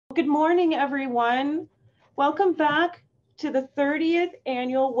Good morning, everyone. Welcome back to the 30th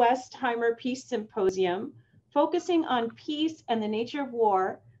Annual Westheimer Peace Symposium, focusing on peace and the nature of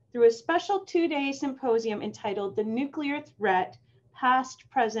war through a special two-day symposium entitled The Nuclear Threat, Past,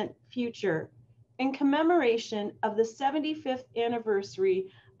 Present, Future, in commemoration of the 75th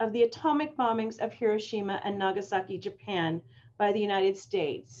anniversary of the atomic bombings of Hiroshima and Nagasaki, Japan, by the United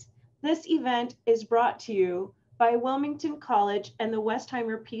States. This event is brought to you by Wilmington College and the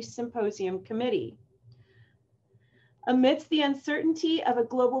Westheimer Peace Symposium Committee. Amidst the uncertainty of a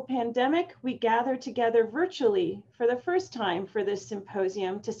global pandemic, we gather together virtually for the first time for this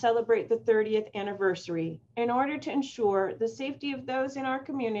symposium to celebrate the 30th anniversary in order to ensure the safety of those in our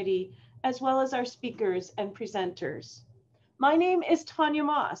community, as well as our speakers and presenters. My name is Tanya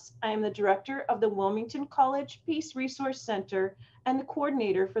Moss. I am the director of the Wilmington College Peace Resource Center and the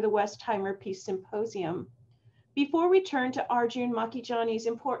coordinator for the Westheimer Peace Symposium. Before we turn to Arjun Makijani's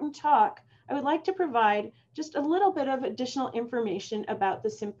important talk, I would like to provide just a little bit of additional information about the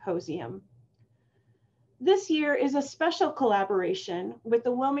symposium. This year is a special collaboration with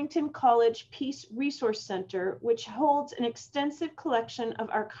the Wilmington College Peace Resource Center, which holds an extensive collection of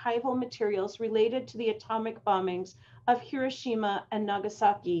archival materials related to the atomic bombings of Hiroshima and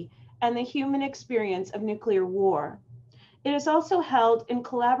Nagasaki and the human experience of nuclear war. It is also held in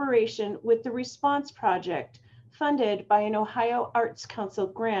collaboration with the Response Project, funded by an Ohio Arts Council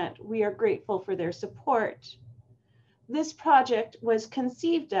grant. We are grateful for their support. This project was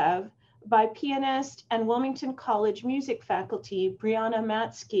conceived of by pianist and Wilmington College music faculty Brianna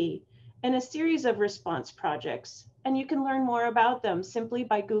Matsky in a series of response projects, and you can learn more about them simply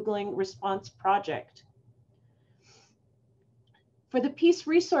by Googling Response Project. For the Peace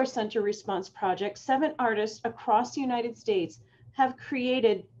Resource Center Response Project, 7 artists across the United States have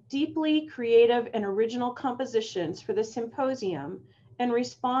created deeply creative and original compositions for the symposium in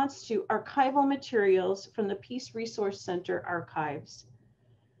response to archival materials from the Peace Resource Center archives.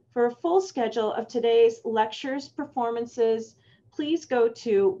 For a full schedule of today's lectures, performances, please go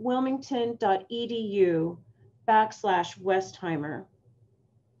to wilmington.edu/Westheimer.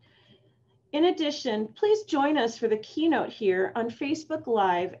 In addition, please join us for the keynote here on Facebook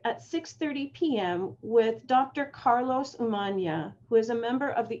Live at 6:30 p.m. with Dr. Carlos Umania, who is a member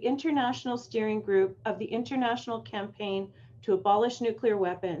of the International Steering Group of the International Campaign to Abolish Nuclear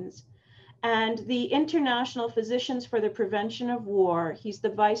Weapons and the International Physicians for the Prevention of War. He's the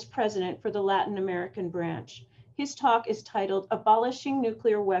Vice President for the Latin American branch. His talk is titled Abolishing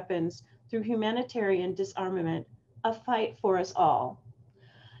Nuclear Weapons Through Humanitarian Disarmament, a Fight for Us All.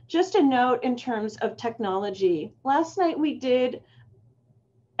 Just a note in terms of technology. Last night we did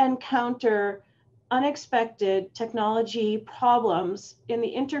encounter unexpected technology problems in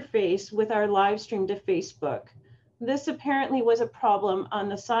the interface with our live stream to Facebook. This apparently was a problem on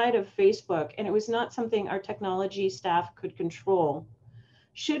the side of Facebook, and it was not something our technology staff could control.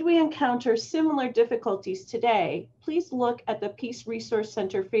 Should we encounter similar difficulties today, please look at the Peace Resource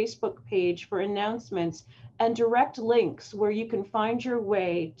Center Facebook page for announcements and direct links where you can find your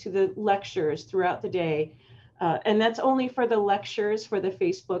way to the lectures throughout the day. And that's only for the lectures, for the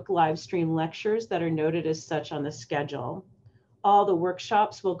Facebook live stream lectures that are noted as such on the schedule. All the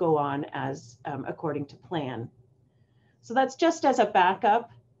workshops will go on as according to plan. So that's just as a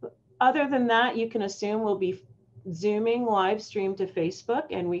backup. Other than that, you can assume we'll be Zooming live stream to Facebook,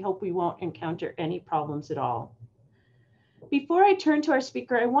 and we hope we won't encounter any problems at all. Before I turn to our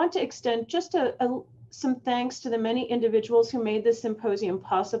speaker, I want to extend just some thanks to the many individuals who made this symposium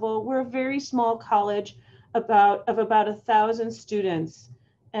possible. We're a very small college of about 1,000 students,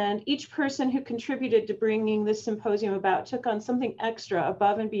 and each person who contributed to bringing this symposium about took on something extra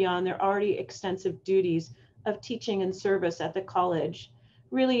above and beyond their already extensive duties of teaching and service at the college.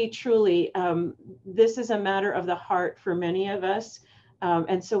 Really, truly, this is a matter of the heart for many of us.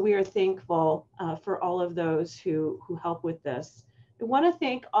 And so we are thankful for all of those who help with this. I want to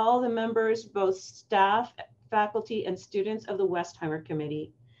thank all the members, both staff, faculty, and students of the Westheimer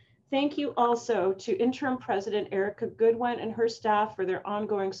Committee. Thank you also to Interim President Erica Goodwin and her staff for their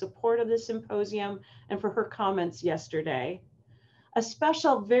ongoing support of the symposium and for her comments yesterday. A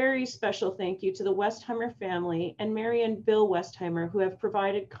special, very special thank you to the Westheimer family and Mary and Bill Westheimer, who have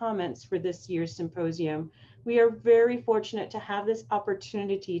provided comments for this year's symposium. We are very fortunate to have this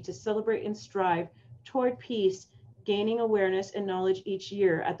opportunity to celebrate and strive toward peace, gaining awareness and knowledge each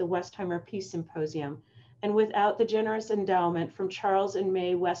year at the Westheimer Peace Symposium. And without the generous endowment from Charles and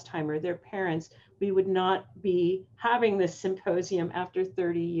May Westheimer, their parents, we would not be having this symposium after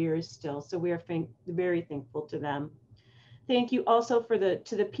 30 years still. So we are very thankful to them. Thank you also to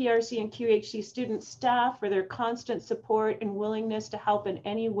the PRC and QHC student staff for their constant support and willingness to help in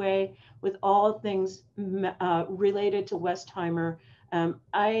any way with all things related to Westheimer.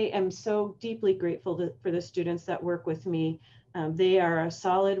 I am so deeply grateful for the students that work with me. They are a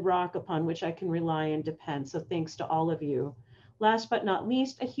solid rock upon which I can rely and depend. So thanks to all of you. Last but not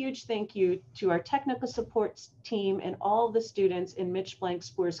least, a huge thank you to our technical support team and all the students in Mitch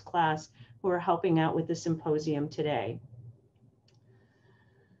Blankspoor's class who are helping out with the symposium today.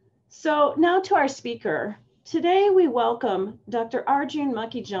 So now to our speaker. Today we welcome Dr. Arjun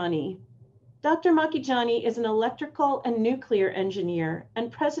Makhijani. Dr. Makhijani is an electrical and nuclear engineer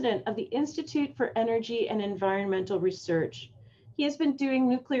and president of the Institute for Energy and Environmental Research. He has been doing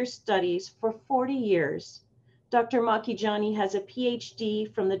nuclear studies for 40 years. Dr. Makhijani has a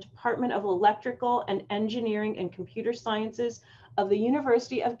PhD from the Department of Electrical and Engineering and Computer Sciences of the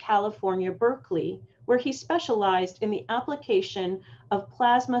University of California, Berkeley, where he specialized in the application of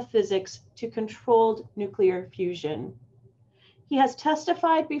plasma physics to controlled nuclear fusion. He has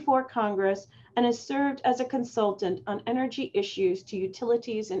testified before Congress and has served as a consultant on energy issues to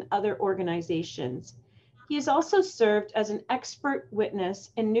utilities and other organizations. He has also served as an expert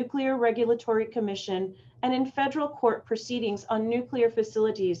witness in Nuclear Regulatory Commission and in federal court proceedings on nuclear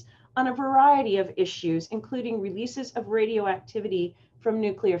facilities on a variety of issues, including releases of radioactivity from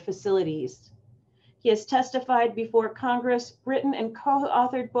nuclear facilities. He has testified before Congress, written and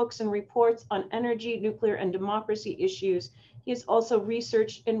co-authored books and reports on energy, nuclear, and democracy issues. He has also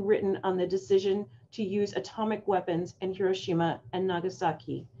researched and written on the decision to use atomic weapons in Hiroshima and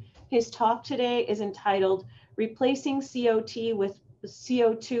Nagasaki. His talk today is entitled Replacing CO2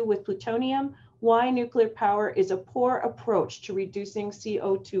 with Plutonium, Why Nuclear Power is a Poor Approach to Reducing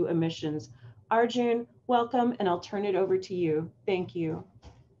CO2 Emissions. Arjun, welcome, and I'll turn it over to you. Thank you.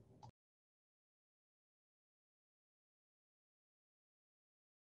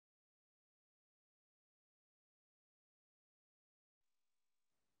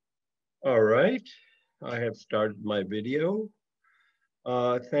 All right, I have started my video.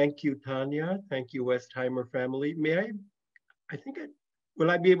 Thank you, Tanya. Thank you, Westheimer family.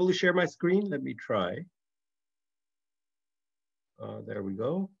 Will I be able to share my screen? Let me try. There we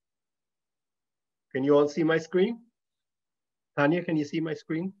go. Can you all see my screen? Tanya, can you see my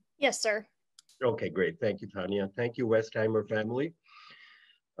screen? Yes, sir. Okay, great. Thank you, Tanya. Thank you, Westheimer family.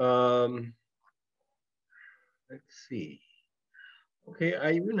 Let's see. Okay,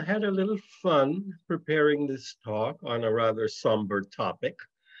 I even had a little fun preparing this talk on a rather somber topic.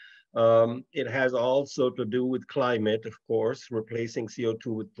 It has also to do with climate, of course, replacing CO2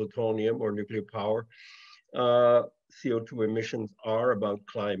 with plutonium or nuclear power. CO2 emissions are about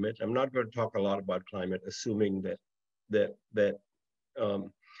climate. I'm not going to talk a lot about climate, assuming that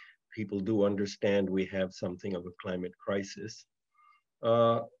people do understand we have something of a climate crisis.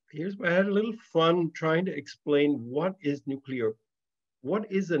 I had a little fun trying to explain what is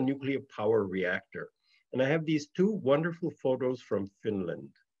a nuclear power reactor. And I have these two wonderful photos from Finland.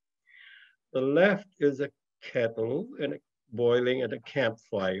 The left is a kettle and boiling at a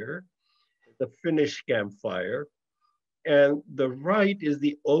campfire, the Finnish campfire. And the right is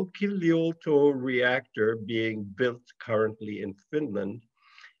the Olkiluoto reactor being built currently in Finland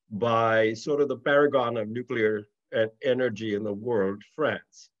by sort of the paragon of nuclear energy in the world,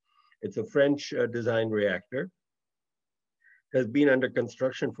 France. It's a French design reactor. Has been under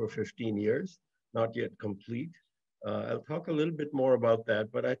construction for 15 years, not yet complete. I'll talk a little bit more about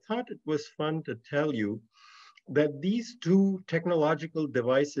that, but I thought it was fun to tell you that these two technological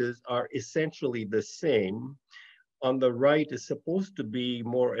devices are essentially the same. On the right is supposed to be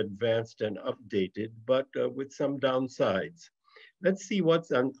more advanced and updated, but with some downsides. Let's see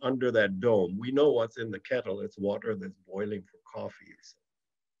what's under that dome. We know what's in the kettle. It's water that's boiling for coffee.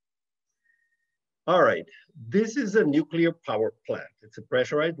 All right, this is a nuclear power plant. It's a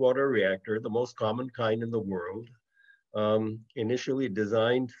pressurized water reactor, the most common kind in the world, initially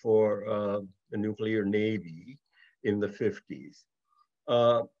designed for the nuclear navy in the 50s.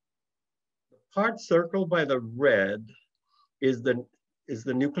 The part circled by the red is the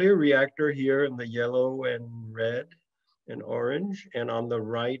nuclear reactor here in the yellow and red and orange, and on the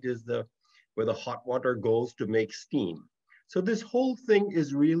right is where the hot water goes to make steam. So this whole thing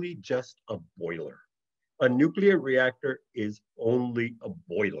is really just a boiler. A nuclear reactor is only a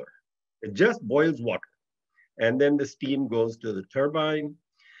boiler. It just boils water. And then the steam goes to the turbine.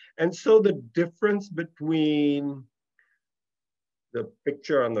 And so the difference between the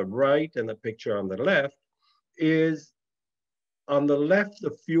picture on the right and the picture on the left is on the left,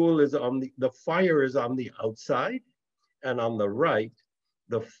 the fuel is the fire is on the outside. And on the right,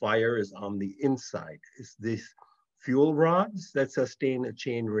 the fire is on the inside. It's this fuel rods that sustain a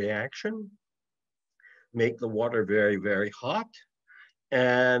chain reaction, make the water very, very hot,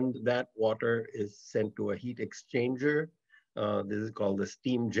 and that water is sent to a heat exchanger. This is called the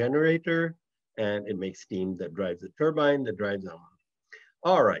steam generator, and it makes steam that drives the turbine that drives on.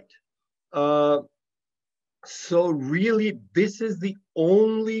 All right. Uh, so really, this is the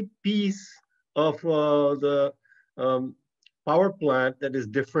only piece of the um, power plant that is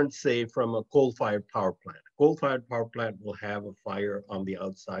different, say, from a coal-fired power plant. Coal-fired power plant will have a fire on the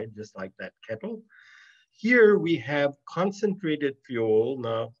outside, just like that kettle. Here we have concentrated fuel.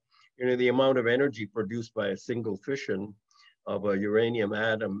 Now, the amount of energy produced by a single fission of a uranium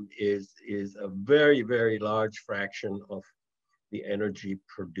atom is a very, very large fraction of the energy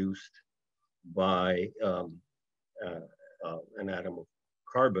produced by an atom of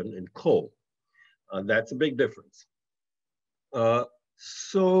carbon in coal. That's a big difference.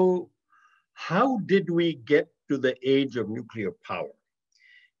 So how did we get to the age of nuclear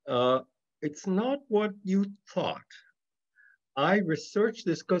power? It's not what you thought. I researched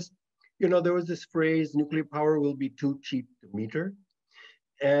this because, there was this phrase, nuclear power will be too cheap to meter.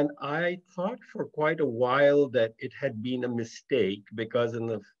 And I thought for quite a while that it had been a mistake because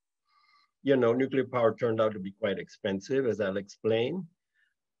nuclear power turned out to be quite expensive, as I'll explain.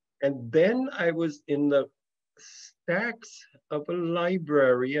 And then I was in the stacks of a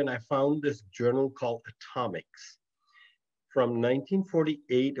library and I found this journal called Atomics from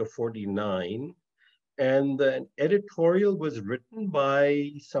 1948 or 49. And the editorial was written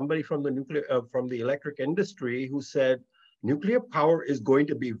by somebody from the electric industry who said, nuclear power is going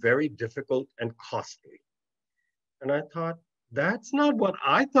to be very difficult and costly. And I thought, that's not what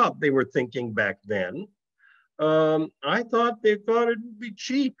I thought they were thinking back then. I thought they thought it would be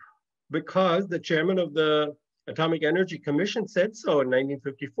cheap because the chairman of the Atomic Energy Commission said so in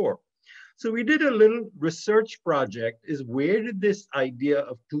 1954. So we did a little research project, is where did this idea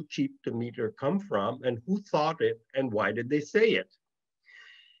of too cheap to meter come from and who thought it and why did they say it?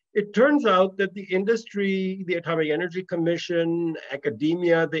 It turns out that the industry, the Atomic Energy Commission,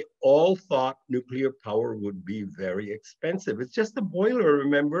 academia, they all thought nuclear power would be very expensive. It's just a boiler,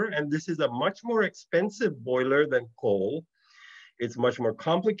 remember? And this is a much more expensive boiler than coal. It's much more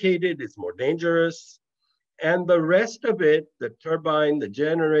complicated, it's more dangerous. And the rest of it, the turbine, the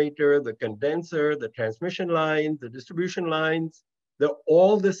generator, the condenser, the transmission lines, the distribution lines, they're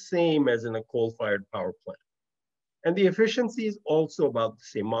all the same as in a coal-fired power plant. And the efficiency is also about the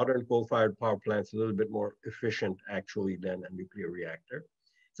same. Modern coal-fired power plants are a little bit more efficient actually than a nuclear reactor.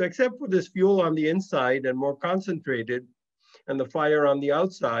 So except for this fuel on the inside and more concentrated and the fire on the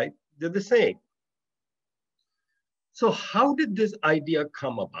outside, they're the same. So how did this idea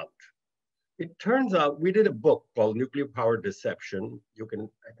come about? It turns out we did a book called Nuclear Power Deception. You can,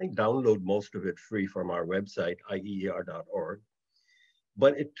 I think, download most of it free from our website, ieer.org.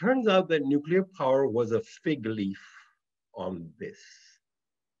 But it turns out that nuclear power was a fig leaf on this.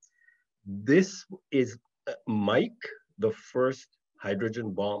 This is Mike, the first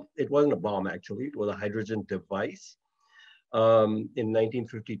hydrogen bomb. It wasn't a bomb, actually. It was a hydrogen device. In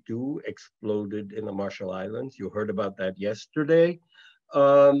 1952, exploded in the Marshall Islands. You heard about that yesterday.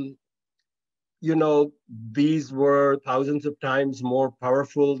 These were thousands of times more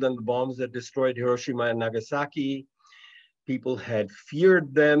powerful than the bombs that destroyed Hiroshima and Nagasaki. People had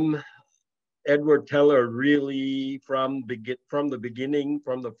feared them. Edward Teller really, from the beginning,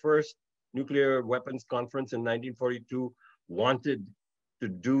 from the first nuclear weapons conference in 1942, wanted to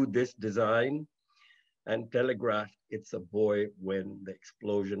do this design and telegraphed it's a boy when the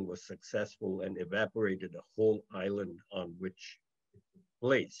explosion was successful and evaporated a whole island on which it took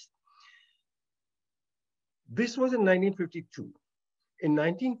place. This was in 1952. In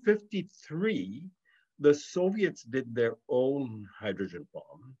 1953, the Soviets did their own hydrogen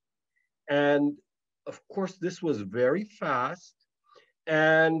bomb. And of course, this was very fast.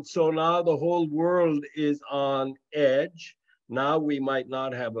 And so now the whole world is on edge. Now we might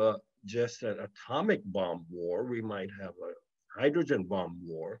not have just an atomic bomb war. We might have a hydrogen bomb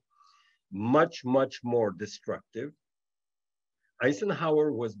war, much, much more destructive.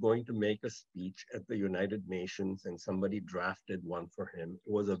 Eisenhower was going to make a speech at the United Nations and somebody drafted one for him.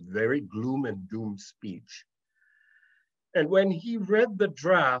 It was a very gloom and doom speech. And when he read the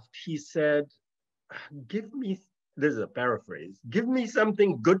draft, he said, give me, this is a paraphrase, give me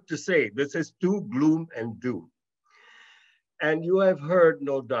something good to say. This is too gloom and doom. And you have heard,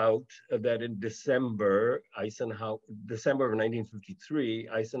 no doubt, that in December of 1953,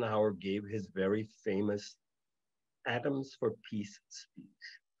 Eisenhower gave his very famous Atoms for Peace speech.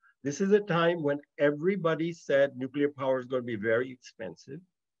 This is a time when everybody said nuclear power is going to be very expensive.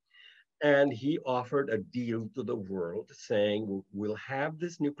 And he offered a deal to the world saying, we'll have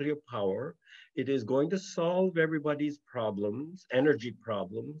this nuclear power. It is going to solve everybody's problems, energy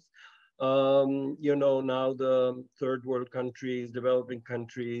problems. Now the third world countries, developing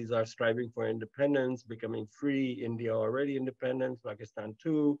countries are striving for independence, becoming free. India already independent, Pakistan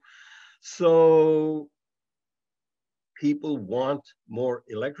too. So people want more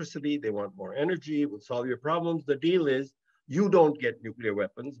electricity, they want more energy, it will solve your problems. The deal is you don't get nuclear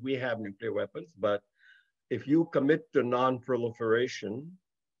weapons. We have nuclear weapons, but if you commit to non-proliferation,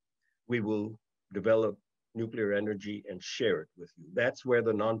 we will develop nuclear energy and share it with you. That's where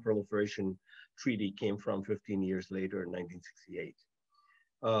the non-proliferation treaty came from 15 years later in 1968.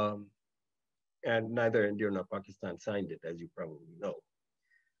 Um, and neither India nor Pakistan signed it, as you probably know.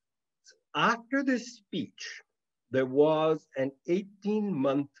 So after this speech, there was an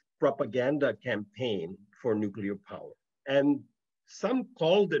 18-month propaganda campaign for nuclear power. And some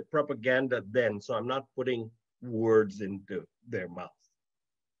called it propaganda then, so I'm not putting words into their mouth.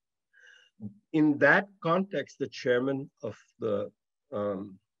 In that context, the chairman of the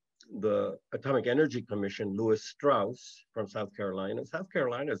Atomic Energy Commission, Lewis Strauss from South Carolina. South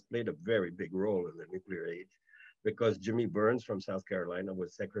Carolina has played a very big role in the nuclear age because Jimmy Burns from South Carolina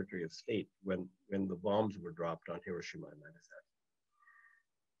was Secretary of State when the bombs were dropped on Hiroshima and Nagasaki.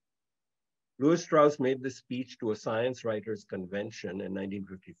 Lewis Strauss made this speech to a science writers convention in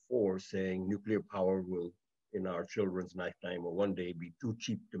 1954 saying nuclear power will, in our children's lifetime or one day, be too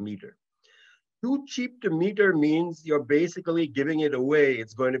cheap to meter. Too cheap to meter means you're basically giving it away.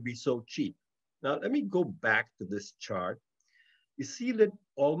 It's going to be so cheap. Now, let me go back to this chart. You see that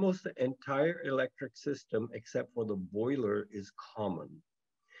almost the entire electric system, except for the boiler, is common.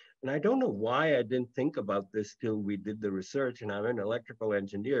 And I don't know why I didn't think about this till we did the research, and I'm an electrical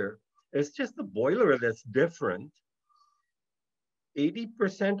engineer. It's just the boiler that's different.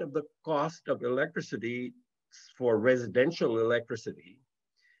 80% of the cost of electricity for residential electricity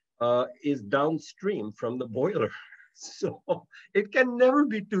is downstream from the boiler. So it can never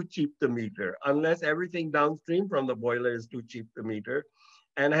be too cheap to meter unless everything downstream from the boiler is too cheap to meter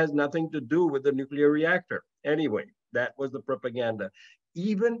and has nothing to do with the nuclear reactor. Anyway, that was the propaganda.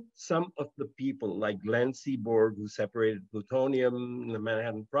 Even some of the people like Glenn Seaborg, who separated plutonium in the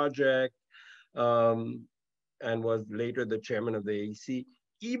Manhattan Project and was later the chairman of the AEC,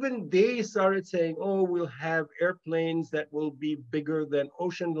 even they started saying, oh, we'll have airplanes that will be bigger than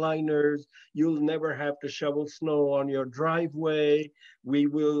ocean liners. You'll never have to shovel snow on your driveway. We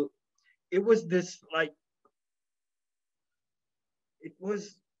will, it was this like, it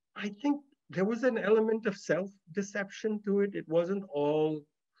was, I think there was an element of self-deception to it. It wasn't all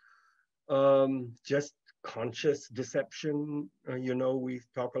just conscious deception. We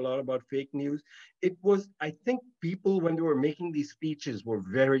talk a lot about fake news. It was, I think people, when they were making these speeches, were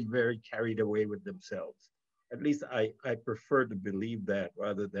very, very carried away with themselves. At least I prefer to believe that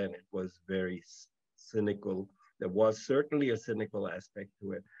rather than it was very cynical. There was certainly a cynical aspect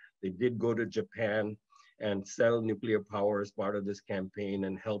to it. They did go to Japan and sell nuclear power as part of this campaign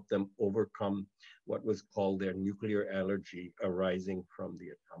and help them overcome what was called their nuclear allergy arising from the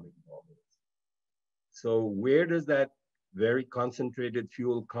atomic bomb. So where does that very concentrated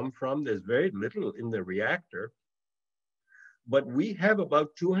fuel come from? There's very little in the reactor, but we have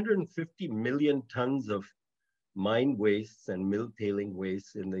about 250 million tons of mine wastes and mill tailing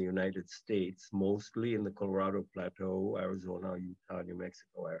wastes in the United States, mostly in the Colorado Plateau, Arizona, Utah, New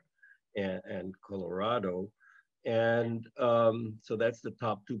Mexico, and Colorado. And so that's the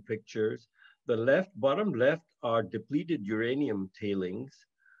top two pictures. The bottom left are depleted uranium tailings.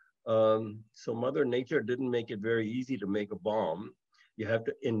 So Mother Nature didn't make it very easy to make a bomb. You have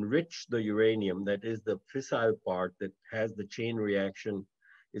to enrich the uranium, that is the fissile part that has the chain reaction,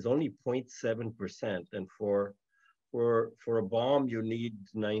 is only 0.7%. And for a bomb, you need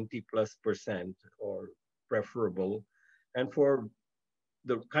 90+% or preferable. And for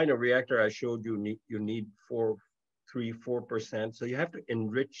the kind of reactor I showed you, you need 4%. So you have to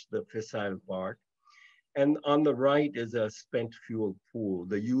enrich the fissile part. And on the right is a spent fuel pool.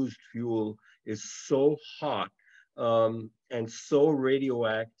 The used fuel is so hot and so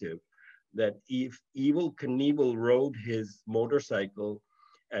radioactive that if Evel Knievel rode his motorcycle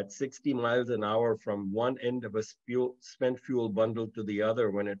at 60 miles an hour from one end of a spent fuel bundle to the other,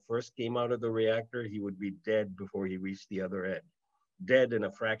 when it first came out of the reactor, he would be dead before he reached the other end. Dead in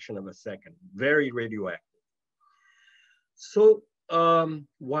a fraction of a second. Very radioactive. So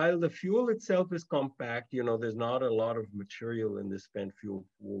while the fuel itself is compact, there's not a lot of material in this spent fuel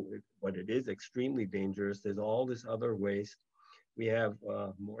pool, but it is extremely dangerous. There's all this other waste. We have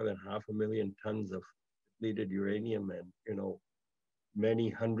more than 500,000 tons of depleted uranium and, many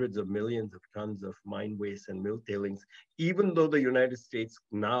hundreds of millions of tons of mine waste and mill tailings, even though the United States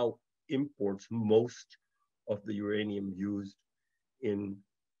now imports most of the uranium used in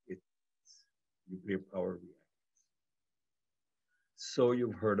its nuclear power reactors. So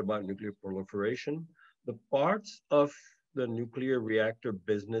you've heard about nuclear proliferation. The parts of the nuclear reactor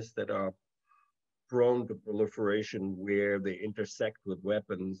business that are prone to proliferation where they intersect with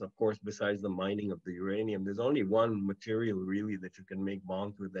weapons, of course, besides the mining of the uranium, there's only one material really that you can make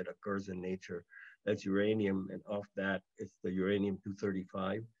bombs with that occurs in nature. That's uranium. And of that, it's the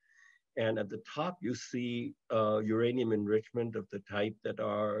uranium-235. And at the top, you see uranium enrichment of the type that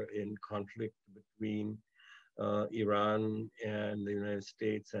are in conflict between Iran and the United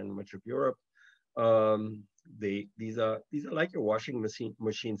States and much of Europe. These are like your washing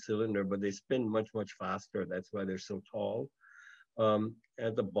machine cylinder, but they spin much faster. That's why they're so tall.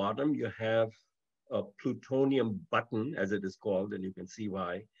 At the bottom, you have a plutonium button, as it is called, and you can see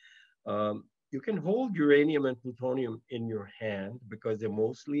why. You can hold uranium and plutonium in your hand because they're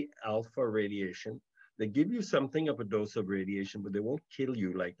mostly alpha radiation. They give you something of a dose of radiation, but they won't kill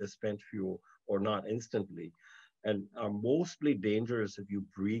you like the spent fuel, or not instantly, and are mostly dangerous if you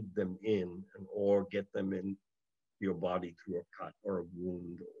breathe them in or get them in your body through a cut or a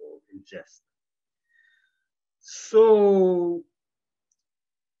wound or ingest. So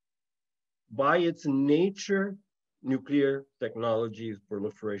by its nature, nuclear technology is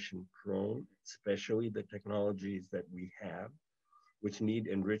proliferation prone, especially the technologies that we have, which need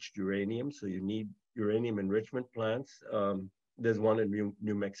enriched uranium. So you need uranium enrichment plants. There's one in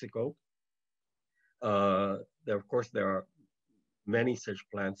New Mexico. Of course, there are many such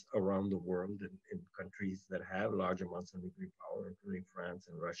plants around the world in countries that have large amounts of nuclear power, including France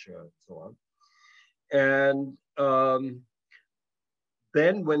and Russia and so on. And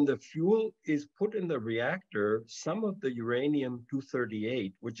then when the fuel is put in the reactor, some of the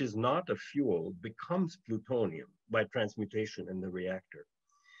uranium-238, which is not a fuel, becomes plutonium by transmutation in the reactor.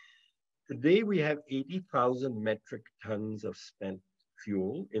 Today, we have 80,000 metric tons of spent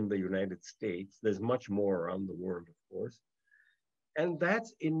fuel in the United States. There's much more around the world, of course. And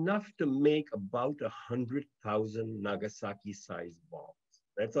that's enough to make about 100,000 Nagasaki-sized bombs.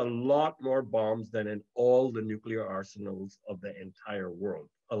 That's a lot more bombs than in all the nuclear arsenals of the entire world.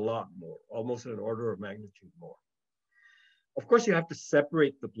 A lot more, almost an order of magnitude more. Of course, you have to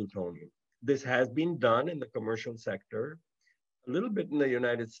separate the plutonium. This has been done in the commercial sector, a little bit in the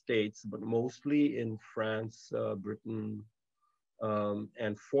United States, but mostly in France, Britain,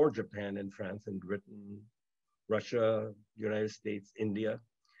 and for Japan and France and Britain, Russia, United States, India.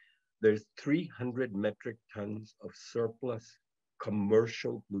 There's 300 metric tons of surplus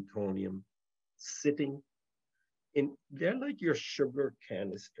commercial plutonium sitting in, they're like your sugar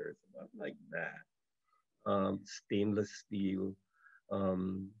canisters, about like that, stainless steel.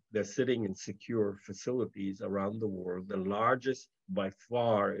 They're sitting in secure facilities around the world. The largest by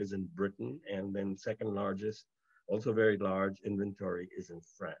far is in Britain, and then second largest, also very large inventory is in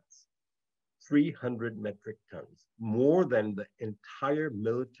France. 300 metric tons, more than the entire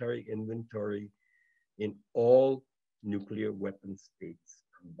military inventory in all nuclear weapon states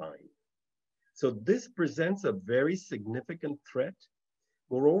combined. So this presents a very significant threat.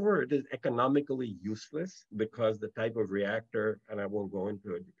 Moreover, it is economically useless because the type of reactor, and I won't go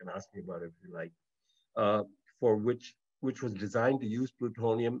into it, you can ask me about it if you like, for which was designed to use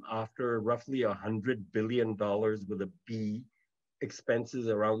plutonium after roughly $100 billion with a B expenses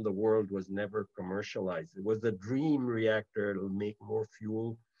around the world was never commercialized. It was the dream reactor. It'll make more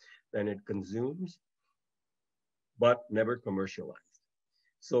fuel than it consumes, but never commercialized.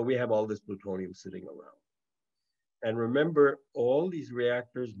 So we have all this plutonium sitting around. And remember, all these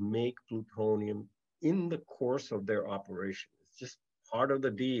reactors make plutonium in the course of their operation. It's just part of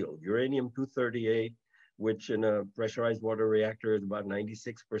the deal. Uranium-238, which in a pressurized water reactor is about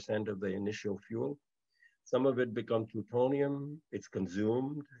 96% of the initial fuel. Some of it becomes plutonium. It's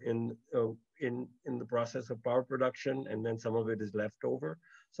consumed in the process of power production, and then some of it is left over.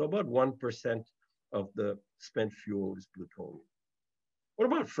 So about 1% of the spent fuel is plutonium. What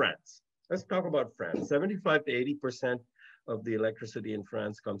about France? Let's talk about France. 75 to 80% of the electricity in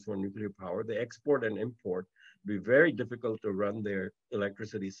France comes from nuclear power. They export and import. It'd be very difficult to run their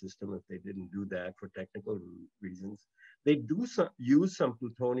electricity system if they didn't do that for technical reasons. They do use some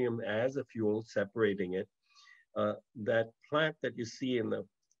plutonium as a fuel, separating it. That plant that you see in the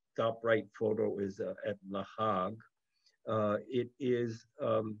top right photo is at Le Hague.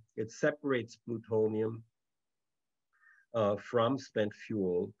 It separates plutonium from spent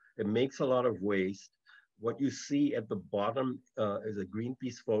fuel. It makes a lot of waste. What you see at the bottom is a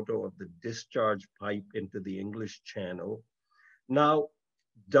Greenpeace photo of the discharge pipe into the English Channel. Now,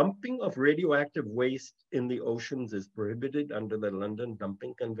 dumping of radioactive waste in the oceans is prohibited under the London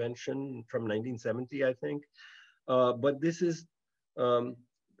Dumping Convention from 1970, I think. But this is the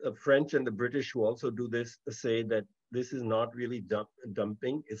French and the British who also do this say that this is not really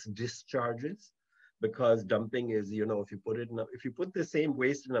dumping, it's discharges, because dumping is, you know, if you put the same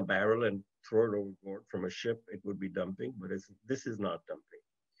waste in a barrel and throw it overboard from a ship, it would be dumping, but this is not dumping.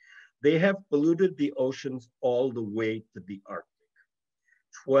 They have polluted the oceans all the way to the Arctic.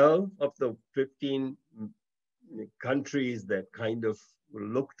 12 of the 15 countries that kind of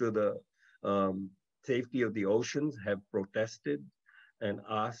look to the safety of the oceans have protested and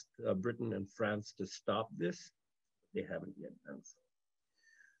asked Britain and France to stop this. They haven't yet done so.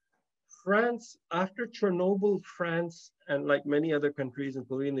 France, after Chernobyl, France, and like many other countries,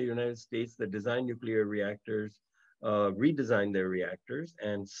 including the United States that design nuclear reactors, redesigned their reactors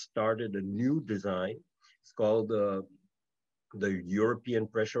and started a new design. It's called the European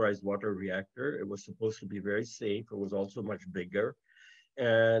pressurized water reactor. It was supposed to be very safe. It was also much bigger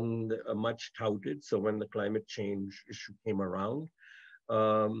and much touted. So when the climate change issue came around,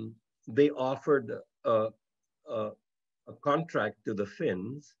 they offered a contract to the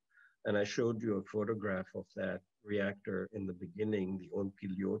Finns. And I showed you a photograph of that reactor in the beginning, the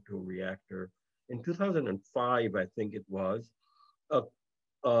Olkiluoto reactor. In 2005, I think it was,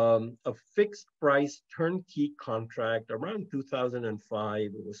 a fixed price turnkey contract around 2005.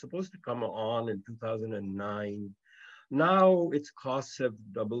 It was supposed to come on in 2009. Now its costs have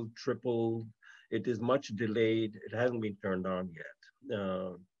doubled, tripled. It is much delayed. It hasn't been turned on yet,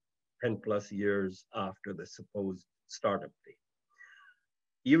 10 plus years after the supposed startup date.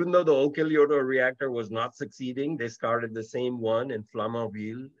 Even though the Olkiluoto reactor was not succeeding, they started the same one in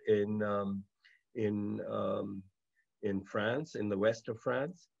Flamanville in France, in the west of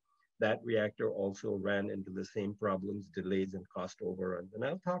France. That reactor also ran into the same problems, delays, and cost overruns. And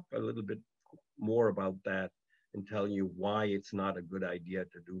I'll talk a little bit more about that and tell you why it's not a good idea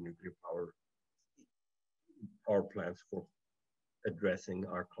to do nuclear power plants for addressing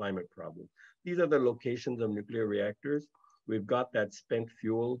our climate problem. These are the locations of nuclear reactors. We've got that spent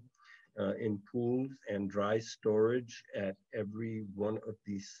fuel in pools and dry storage at every one of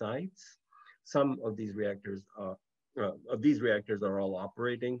these sites. Some of these reactors are all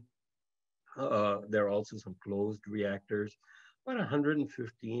operating. There are also some closed reactors. About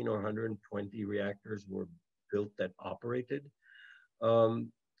 115 or 120 reactors were built that operated.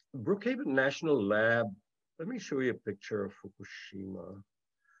 Brookhaven National Lab, let me show you a picture of Fukushima.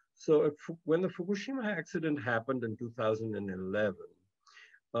 So when the Fukushima accident happened in 2011,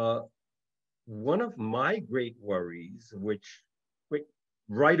 one of my great worries, which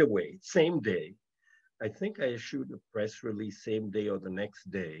right away, same day, I think I issued a press release same day or the next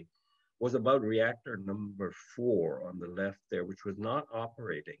day, was about reactor number 4 on the left there, which was not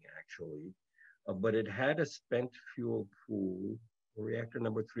operating actually, but it had a spent fuel pool, reactor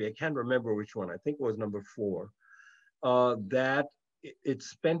number 3, I can't remember which one, I think it was number 4, that its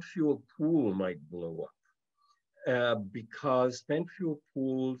spent fuel pool might blow up. Because spent fuel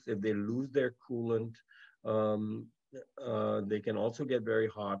pools, if they lose their coolant, they can also get very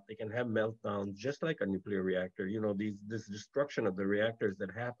hot. They can have meltdowns, just like a nuclear reactor. You know, this destruction of the reactors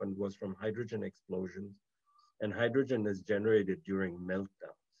that happened was from hydrogen explosions, and hydrogen is generated during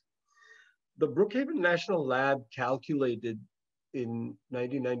meltdowns. The Brookhaven National Lab calculated in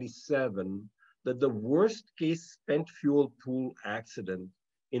 1997 that the worst case spent fuel pool accident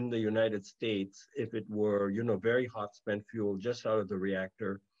in the United States, if it were, you know, very hot spent fuel just out of the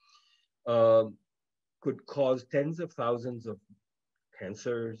reactor, could cause tens of thousands of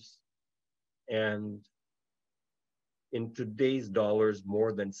cancers, and in today's dollars,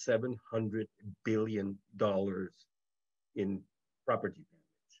 more than $700 billion in property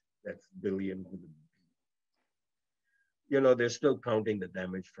damage. That's billion with a B. You know, they're still counting the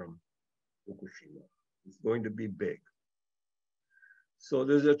damage from Fukushima. It's going to be big. So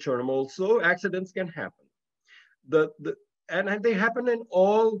there's a Chernobyl. So accidents can happen. And they happen in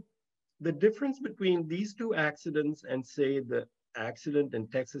all. The difference between these two accidents and say the accident in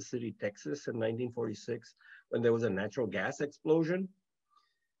Texas City, Texas in 1946, when there was a natural gas explosion,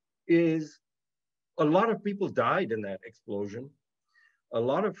 is a lot of people died in that explosion.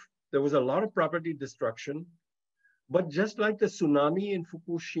 There was a lot of property destruction, but just like the tsunami in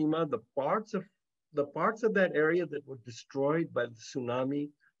Fukushima, the parts of that area that were destroyed by the tsunami,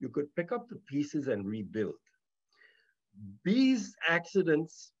 you could pick up the pieces and rebuild. These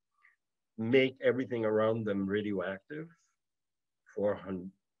accidents make everything around them radioactive for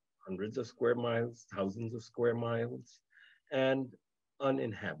hundreds of square miles, thousands of square miles, and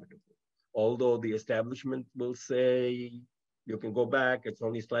uninhabitable. Although the establishment will say You can go back, it's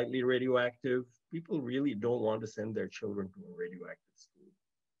only slightly radioactive. People really don't want to send their children to a radioactive school.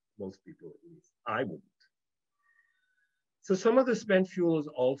 Most people, at least. I wouldn't. So some of the spent fuel is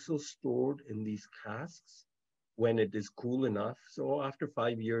also stored in these casks when it is cool enough. So after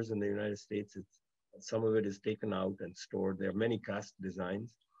 5 years in the United States, some of it is taken out and stored. There are many cask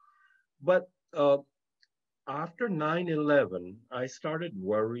designs. But after 9/11, I started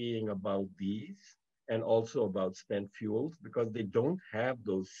worrying about these and also about spent fuels because they don't have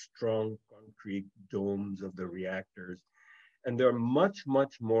those strong concrete domes of the reactors. And they're much,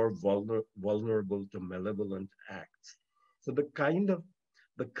 much more vulnerable to malevolent acts. So the kind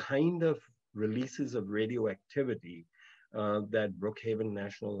of releases of radioactivity that Brookhaven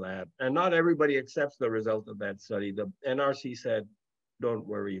National Lab, and not everybody accepts the result of that study. The NRC said, don't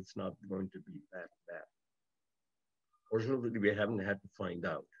worry, it's not going to be that bad. Fortunately, we haven't had to find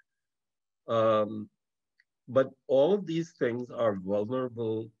out. Um, but all of these things are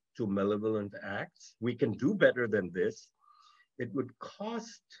vulnerable to malevolent acts. We can do better than this. It would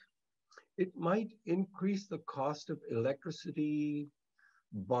cost, it might increase the cost of electricity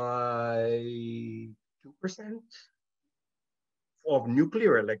by 2%, of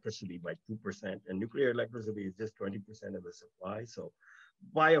nuclear electricity by 2%. And nuclear electricity is just 20% of the supply. So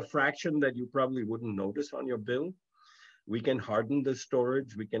by a fraction that you probably wouldn't notice on your bill, we can harden the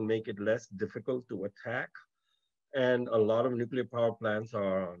storage. We can make it less difficult to attack. And a lot of nuclear power plants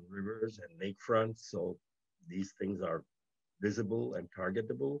are on rivers and lakefronts. So these things are visible and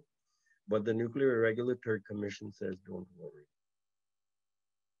targetable. But the Nuclear Regulatory Commission says, don't worry.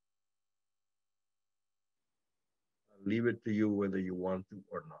 I'll leave it to you whether you want to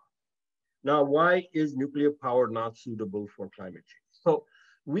or not. Now, why is nuclear power not suitable for climate change? So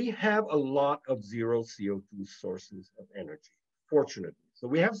we have a lot of zero CO2 sources of energy, fortunately. So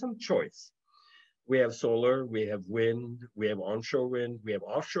we have some choice. We have solar, we have wind, we have onshore wind, we have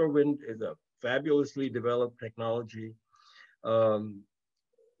offshore wind is a fabulously developed technology.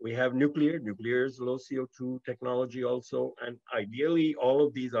 We have nuclear. Nuclear is low CO2 technology also. And ideally, all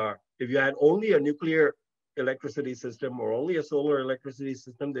of these are, if you had only a nuclear electricity system or only a solar electricity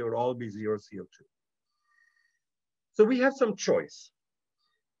system, they would all be zero CO2. So we have some choice.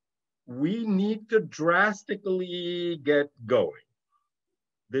 We need to drastically get going.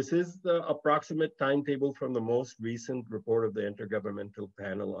 This is the approximate timetable from the most recent report of the Intergovernmental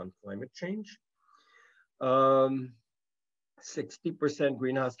Panel on Climate Change. 60%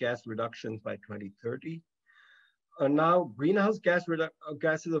 greenhouse gas reductions by 2030. Now, greenhouse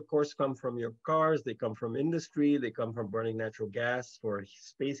gases, of course, come from your cars, they come from industry, they come from burning natural gas for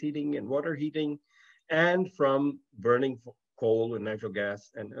space heating and water heating, and from burning coal and natural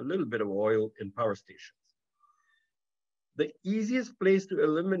gas and a little bit of oil in power stations. The easiest place to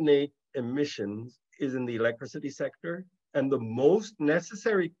eliminate emissions is in the electricity sector, and the most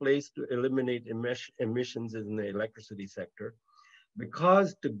necessary place to eliminate emissions is in the electricity sector,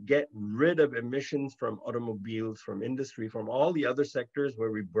 because to get rid of emissions from automobiles, from industry, from all the other sectors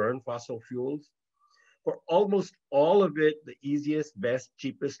where we burn fossil fuels, for almost all of it, the easiest, best,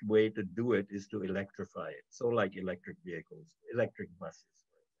 cheapest way to do it is to electrify it. So like electric vehicles, electric buses.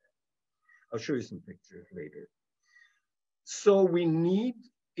 I'll show you some pictures later. So we need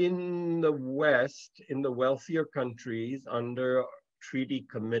in the West, in the wealthier countries, under treaty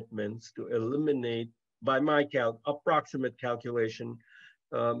commitments to eliminate, by my approximate calculation,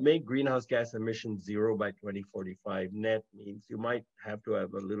 make greenhouse gas emissions zero by 2045. Net means you might have to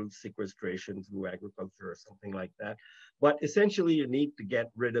have a little sequestration through agriculture or something like that. But essentially, you need to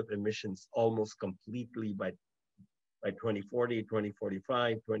get rid of emissions almost completely by 2040,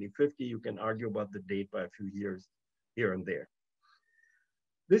 2045, 2050. You can argue about the date by a few years here and there.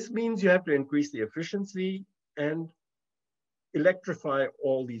 This means you have to increase the efficiency and electrify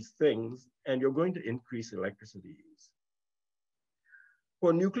all these things, and you're going to increase electricity use.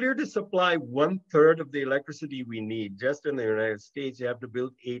 For nuclear to supply 1/3 of the electricity we need just in the United States, you have to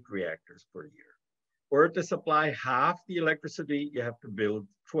build 8 reactors per year. For it to supply half the electricity, you have to build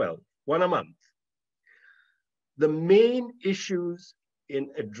 12, one a month. The main issues in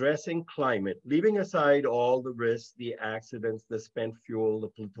addressing climate, leaving aside all the risks, the accidents, the spent fuel, the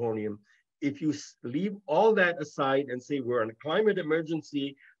plutonium, if you leave all that aside and say we're in a climate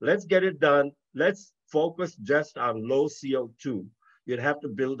emergency, let's get it done, let's focus just on low CO2, you'd have to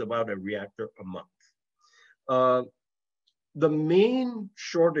build about a reactor a month. The main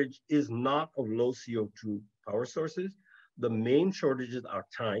shortage is not of low CO2 power sources. The main shortages are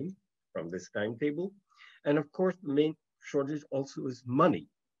time from this timetable. And of course, the main shortage also is money.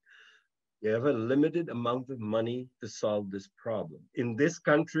 You have a limited amount of money to solve this problem. In this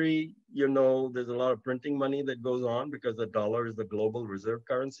country, you know, there's a lot of printing money that goes on because the dollar is the global reserve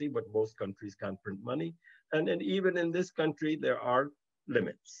currency, but most countries can't print money. And then even in this country, there are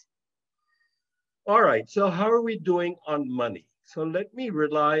limits. All right, so how are we doing on money? So let me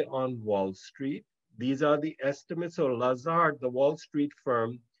rely on Wall Street. These are the estimates. So Lazard, the Wall Street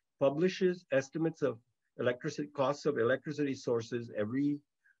firm, publishes estimates of electricity costs of electricity sources every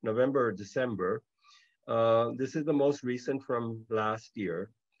November or December. This is the most recent from last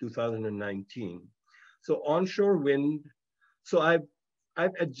year, 2019. So onshore wind, so I've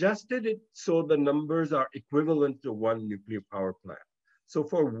adjusted it so the numbers are equivalent to one nuclear power plant. So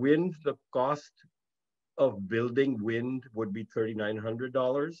for wind, the cost of building wind would be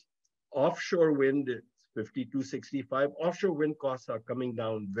 $3,900. Offshore wind is 5,265. Offshore wind costs are coming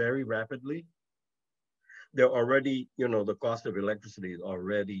down very rapidly. They're already, you know, the cost of electricity is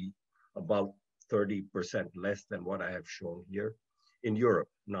already about 30% less than what I have shown here in Europe,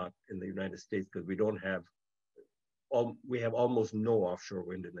 not in the United States, because we have almost no offshore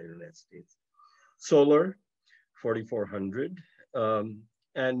wind in the United States. Solar, 4,400,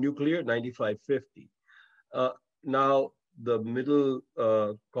 and nuclear, 9,550. Now, the middle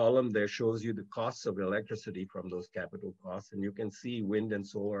column there shows you the costs of electricity from those capital costs, and you can see wind and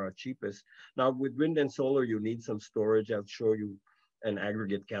solar are cheapest. Now, with wind and solar, you need some storage. I'll show you an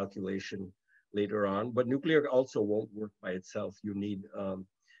aggregate calculation later on, but nuclear also won't work by itself. You need,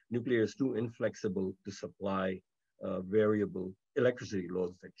 nuclear is too inflexible to supply variable electricity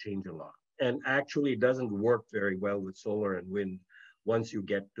loads that change a lot. And actually doesn't work very well with solar and wind once you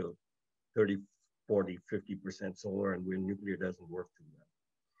get to 30, 40, 50% solar and wind. Nuclear doesn't work too well.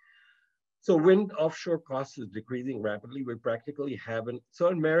 So wind offshore costs is decreasing rapidly. We practically haven't. So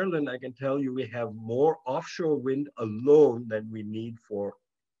in Maryland, I can tell you we have more offshore wind alone than we need for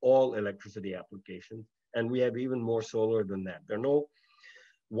all electricity applications. And we have even more solar than that.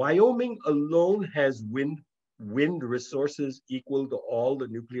 Wyoming alone has wind resources equal to all the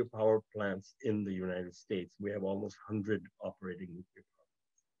nuclear power plants in the United States. We have almost 100 operating nuclear power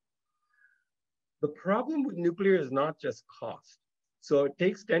plants. The problem with nuclear is not just cost. So it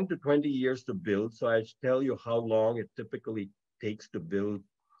takes 10 to 20 years to build. So I should tell you how long it typically takes to build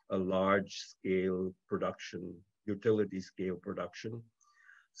a large scale production, utility scale production.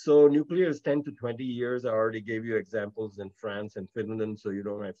 So nuclear is 10 to 20 years. I already gave you examples in France and Finland, so you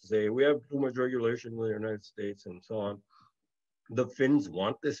don't have to say, we have too much regulation in the United States and so on. The Finns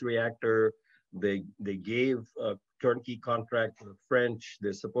want this reactor. They gave a turnkey contract to the French.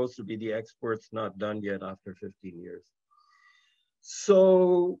 They're supposed to be the experts, not done yet after 15 years.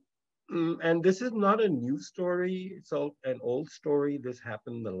 So, and this is not a new story. It's an old story. This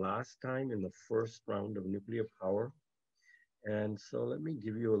happened the last time in the first round of nuclear power. And so let me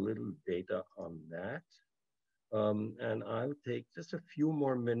give you a little data on that. And I'll take just a few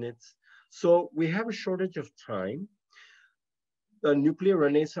more minutes. So we have a shortage of time. The nuclear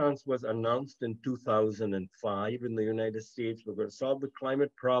renaissance was announced in 2005 in the United States. We're going to solve the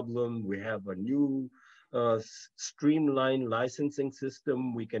climate problem. We have a new streamlined licensing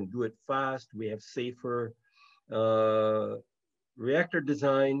system. We can do it fast. We have safer reactor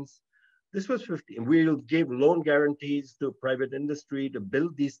designs. This was 50. We gave loan guarantees to private industry to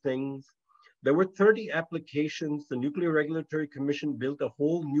build these things. There were 30 applications. The Nuclear Regulatory Commission built a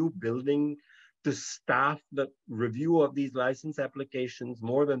whole new building to staff the review of these license applications,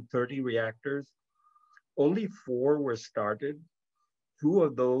 more than 30 reactors. Only 4 were started. 2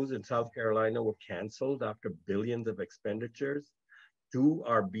 of those in South Carolina were canceled after billions of expenditures. 2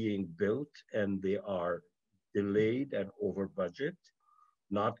 are being built and they are delayed and over budget,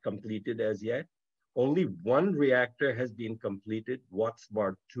 not completed as yet. Only 1 reactor has been completed,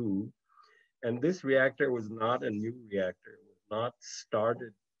 Watts-Bar 2. And this reactor was not a new reactor. It was not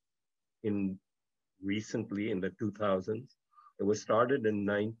started recently in the 2000s. It was started in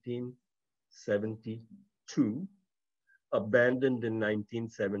 1972, abandoned in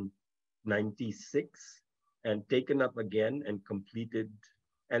 1996, and taken up again and completed.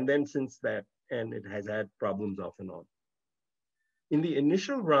 And then since that, and it has had problems off and on. In the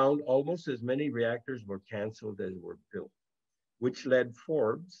initial round, almost as many reactors were canceled as were built, which led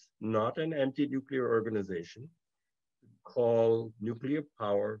Forbes, not an anti-nuclear organization, to call nuclear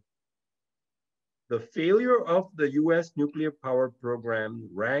power the failure of the US nuclear power program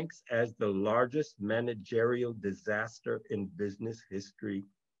ranks as the largest managerial disaster in business history,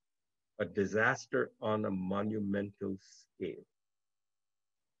 a disaster on a monumental scale.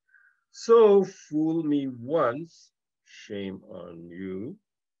 So fool me once, shame on you.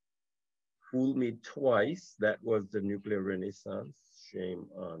 Fool me twice, that was the nuclear renaissance, shame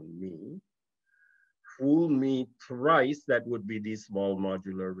on me. fool me thrice, that would be these small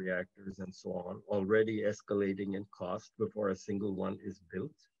modular reactors and so on, already escalating in cost before a single one is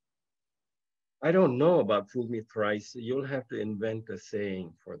built. I don't know about fool me thrice. You'll have to invent a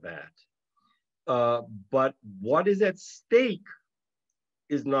saying for that. But what is at stake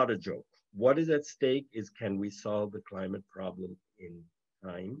is not a joke. What is at stake is, can we solve the climate problem in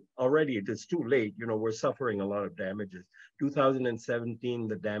time? Already it is too late. You know, we're suffering a lot of damages. 2017,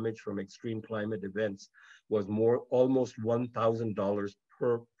 the damage from extreme climate events was almost $1,000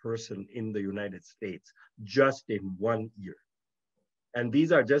 per person in the United States, just in 1 year. And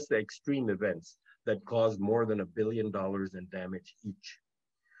these are just the extreme events that caused more than $1 billion in damage each.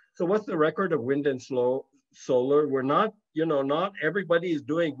 So what's the record of wind and solar? We're not, not everybody is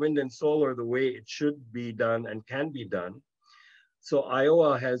doing wind and solar the way it should be done and can be done. So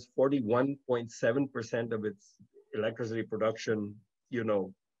Iowa has 41.7% of its electricity production,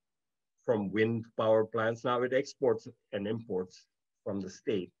 from wind power plants. Now it exports and imports from the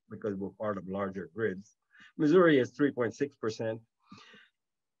state because we're part of larger grids. Missouri is 3.6%.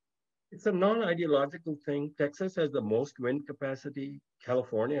 It's a non-ideological thing. Texas has the most wind capacity.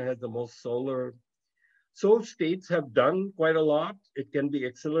 California has the most solar. So states have done quite a lot. It can be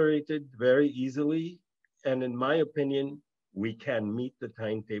accelerated very easily. And in my opinion, we can meet the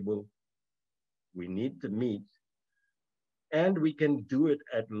timetable we need to meet. And we can do it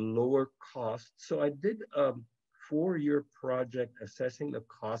at lower cost. So I did a 4-year project assessing the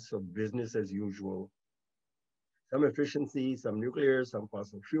costs of business as usual. Some efficiency, some nuclear, some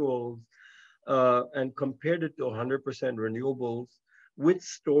fossil fuels, and compared it to 100% renewables with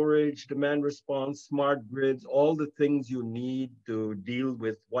storage, demand response, smart grids, all the things you need to deal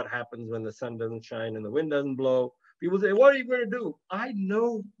with what happens when the sun doesn't shine and the wind doesn't blow. People say, what are you going to do? I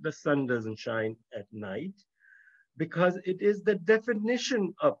know the sun doesn't shine at night because it is the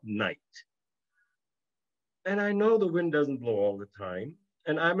definition of night. And I know the wind doesn't blow all the time.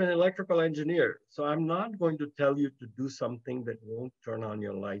 And I'm an electrical engineer, so I'm not going to tell you to do something that won't turn on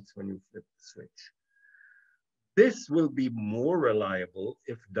your lights when you flip the switch. This will be more reliable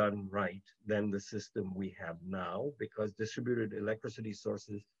if done right than the system we have now, because distributed electricity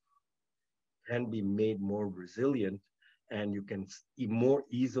sources can be made more resilient, and you can more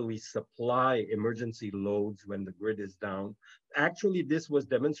easily supply emergency loads when the grid is down. Actually, this was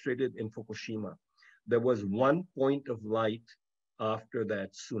demonstrated in Fukushima. There was 1 point of light after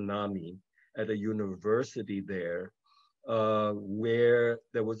that tsunami at a university there, where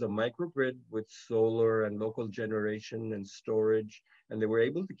there was a microgrid with solar and local generation and storage, and they were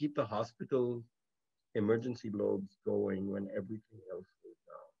able to keep the hospital emergency loads going when everything else was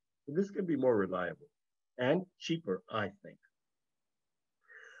down. So this can be more reliable and cheaper, I think.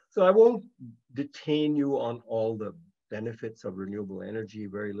 So I won't detain you on all the benefits of renewable energy,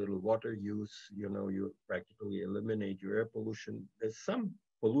 very little water use, you practically eliminate your air pollution. There's some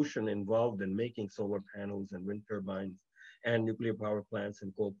pollution involved in making solar panels and wind turbines and nuclear power plants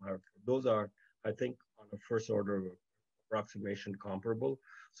and coal power. Those are, I think, on a first order approximation comparable.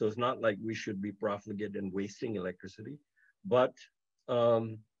 So it's not like we should be profligate and wasting electricity, but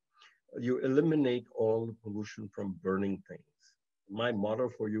you eliminate all the pollution from burning things. My motto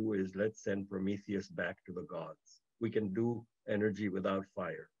for you is, let's send Prometheus back to the gods. We can do energy without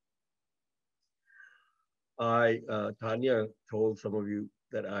fire. Tanya told some of you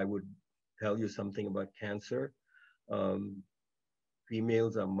that I would tell you something about cancer.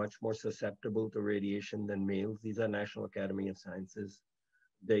 Females are much more susceptible to radiation than males. These are National Academy of Sciences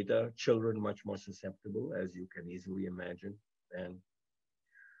data. Children much more susceptible, as you can easily imagine. And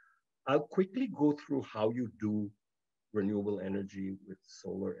I'll quickly go through how you do renewable energy with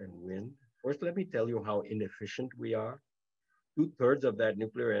solar and wind. First, let me tell you how inefficient we are. 2/3 of that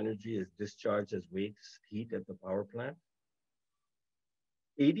nuclear energy is discharged as waste heat at the power plant.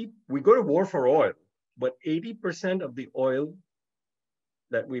 We go to war for oil, but 80% of the oil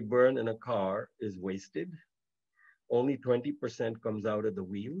that we burn in a car is wasted. Only 20% comes out of the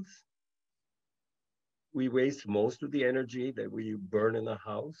wheels. We waste most of the energy that we burn in the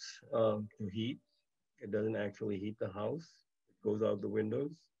house to heat. It doesn't actually heat the house. It goes out the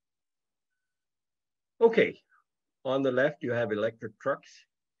windows. Okay, on the left, you have electric trucks.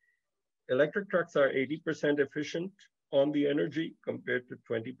 Electric trucks are 80% efficient on the energy compared to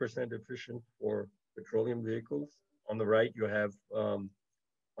 20% efficient for petroleum vehicles. On the right, you have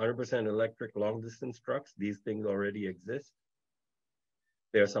 100% electric long distance trucks. These things already exist.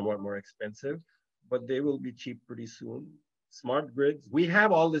 They're somewhat more expensive, but they will be cheap pretty soon. Smart grids, we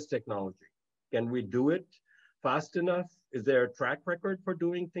have all this technology. Can we do it fast enough? Is there a track record for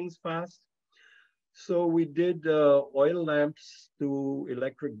doing things fast? So we did oil lamps to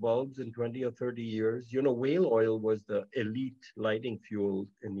electric bulbs in 20 or 30 years. You know, whale oil was the elite lighting fuel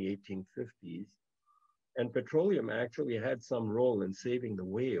in the 1850s. And petroleum actually had some role in saving the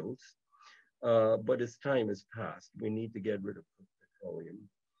whales, but its time has passed. We need to get rid of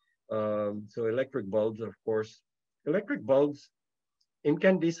petroleum. So electric bulbs, of course, electric bulbs,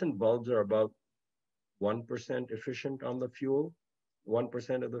 incandescent bulbs are about 1% efficient on the fuel.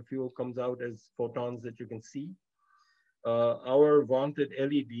 1% of the fuel comes out as photons that you can see. Our vaunted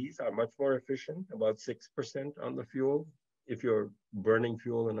LEDs are much more efficient, about 6% on the fuel, if you're burning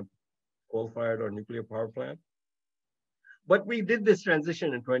fuel in a coal-fired or nuclear power plant. But we did this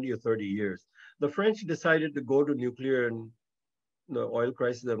transition in 20 or 30 years. The French decided to go to nuclear in the oil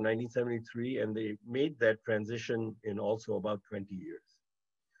crisis of 1973, and they made that transition in also about 20 years.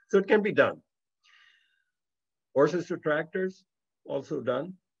 So it can be done. Horses to tractors, also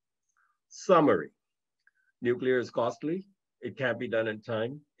done. Summary: nuclear is costly, it can't be done in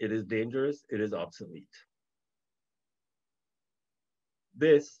time, it is dangerous, it is obsolete.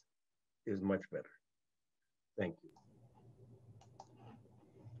 This is much better. Thank you.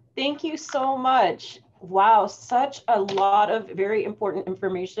 Thank you so much. Wow, such a lot of very important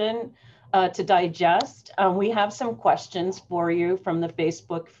information to digest. We have some questions for you from the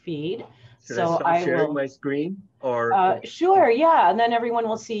Facebook feed. Should I stop sharing my screen? Or sure, yeah, and then everyone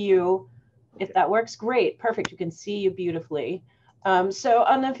will see you. If that works, great, perfect. You can see you beautifully. So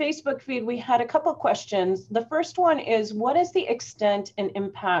on the Facebook feed, we had a couple questions. The first one is, what is the extent and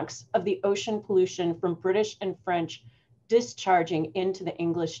impacts of the ocean pollution from British and French discharging into the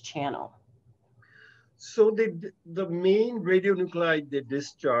English Channel? So the main radionuclide they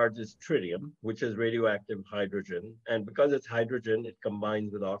discharge is tritium, which is radioactive hydrogen. And because it's hydrogen, it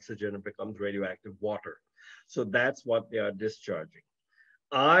combines with oxygen and becomes radioactive water. So that's what they are discharging.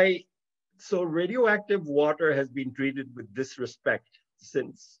 So radioactive water has been treated with disrespect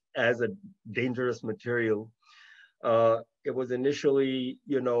since as a dangerous material. It was initially,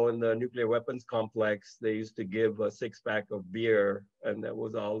 in the nuclear weapons complex, they used to give a 6-pack of beer, and that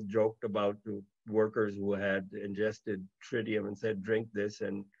was all joked about to workers who had ingested tritium and said, drink this,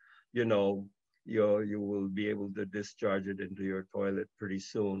 and you will be able to discharge it into your toilet pretty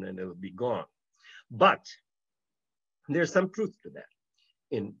soon and it'll be gone. But there's some truth to that,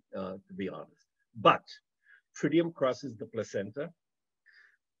 to be honest. But tritium crosses the placenta.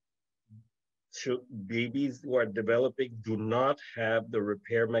 Babies who are developing do not have the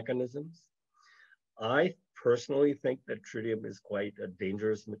repair mechanisms. I personally think that tritium is quite a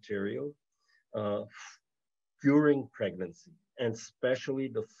dangerous material during pregnancy, and especially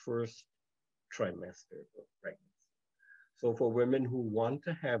the first trimester of pregnancy. So for women who want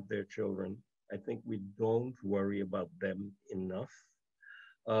to have their children, I think we don't worry about them enough.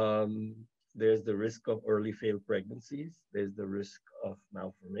 There's the risk of early failed pregnancies. There's the risk of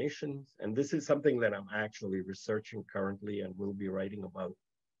malformations. And this is something that I'm actually researching currently and will be writing about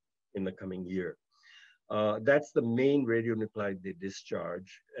in the coming year. That's the main radionuclide they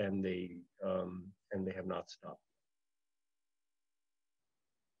discharge, and they have not stopped.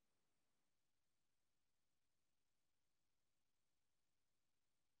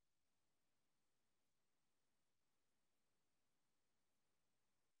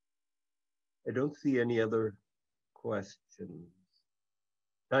 I don't see any other questions.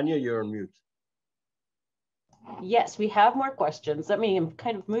 Tanya, you're on mute. Yes, we have more questions. Let me, I'm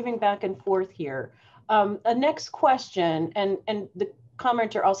kind of moving back and forth here. A next question, and the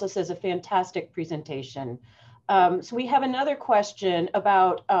commenter also says a fantastic presentation. So we have another question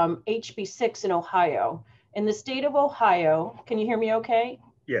about HB6 in Ohio. In the state of Ohio, can you hear me okay?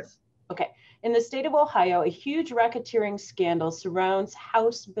 Yes. Okay. In the state of Ohio, a huge racketeering scandal surrounds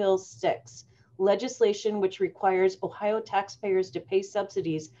House Bill 6, legislation which requires Ohio taxpayers to pay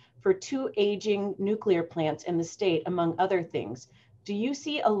subsidies for 2 aging nuclear plants in the state, among other things. Do you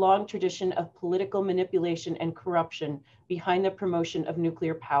see a long tradition of political manipulation and corruption behind the promotion of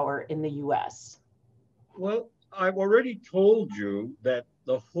nuclear power in the US? Well, I've already told you that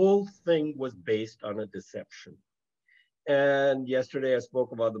the whole thing was based on a deception. And yesterday I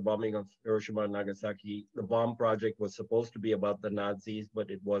spoke about the bombing of Hiroshima and Nagasaki. The bomb project was supposed to be about the Nazis, but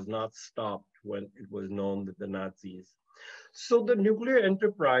it was not stopped when it was known that the Nazis. So the nuclear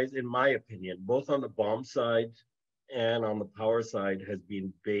enterprise, in my opinion, both on the bomb side and on the power side, has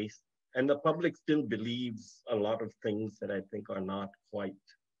been based, and the public still believes a lot of things that I think are not quite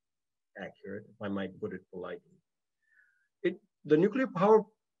accurate, if I might put it politely. The nuclear power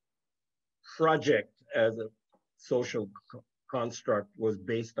project as a social construct was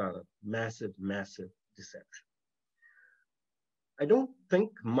based on a massive, massive deception. I don't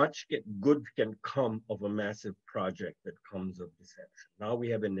think much good can come of a massive project that comes of deception. Now we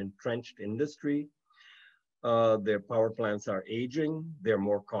have an entrenched industry. Their power plants are aging, they're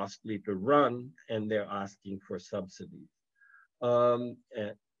more costly to run, and they're asking for subsidies. And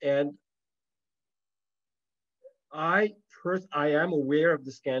I am aware of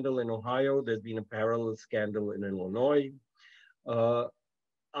the scandal in Ohio. There's been a parallel scandal in Illinois. Uh,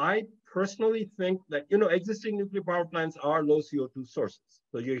 I personally think that, existing nuclear power plants are low CO2 sources.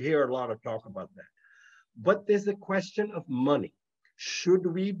 So you hear a lot of talk about that. But there's a question of money. Should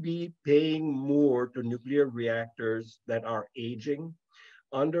we be paying more to nuclear reactors that are aging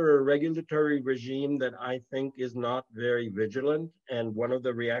under a regulatory regime that I think is not very vigilant? And one of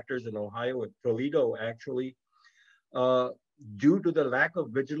the reactors in Ohio, at Toledo, actually, uh, due to the lack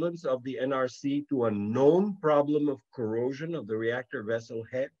of vigilance of the NRC to a known problem of corrosion of the reactor vessel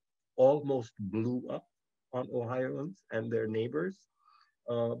head, almost blew up on Ohioans and their neighbors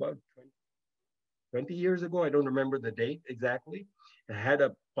about 20 years ago. I don't remember the date exactly. It had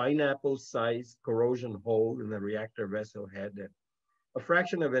a pineapple-sized corrosion hole in the reactor vessel head, and a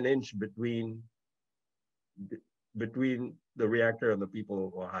fraction of an inch between the reactor and the people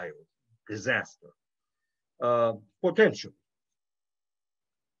of Ohio. Disaster. Potential.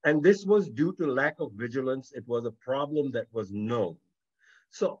 And this was due to lack of vigilance. It was a problem that was known.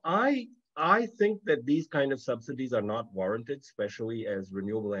 So I think that these kind of subsidies are not warranted, especially as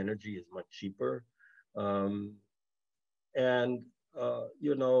renewable energy is much cheaper. Um, and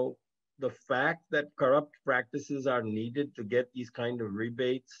the fact that corrupt practices are needed to get these kind of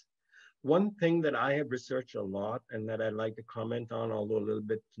rebates. One thing that I have researched a lot and that I'd like to comment on, although a little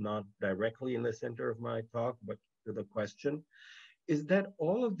bit not directly in the center of my talk, but to the question, is that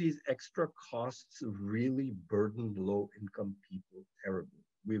all of these extra costs really burden low-income people terribly.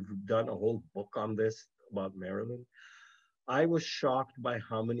 We've done a whole book on this about Maryland. I was shocked by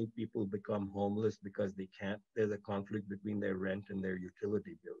how many people become homeless because there's a conflict between their rent and their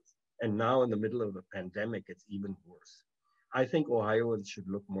utility bills. And now in the middle of the pandemic, it's even worse. I think Ohioans should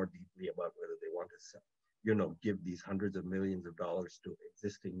look more deeply about whether they want to, give these hundreds of millions of dollars to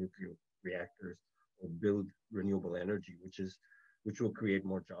existing nuclear reactors or build renewable energy, which will create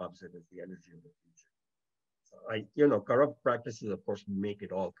more jobs and is the energy of the future. So corrupt practices, of course, make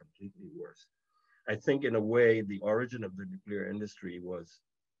it all completely worse. I think in a way, the origin of the nuclear industry was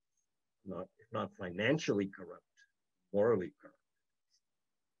if not financially corrupt, morally corrupt,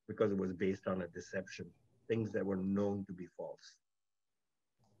 because it was based on a deception, things that were known to be false.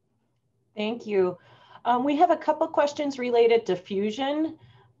 Thank you. We have a couple questions related to fusion.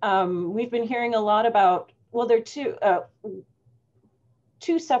 We've been hearing a lot about, well, there are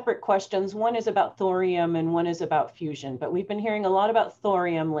two separate questions. One is about thorium and one is about fusion, but we've been hearing a lot about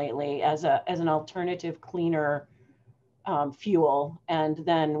thorium lately as an alternative, cleaner fuel. And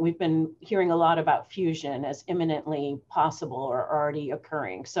then we've been hearing a lot about fusion as imminently possible or already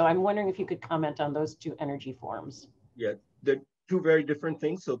occurring. So I'm wondering if you could comment on those two energy forms. Yeah, they're two very different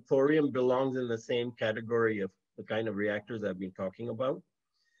things. So thorium belongs in the same category of the kind of reactors I've been talking about.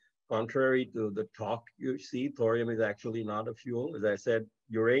 Contrary to the talk you see, thorium is actually not a fuel. As I said,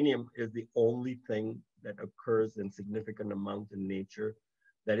 uranium is the only thing that occurs in significant amount in nature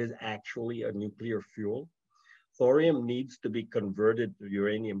that is actually a nuclear fuel. Thorium needs to be converted to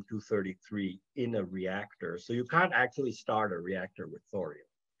uranium-233 in a reactor. So you can't actually start a reactor with thorium.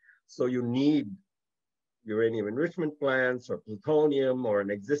 So you need uranium enrichment plants or plutonium or an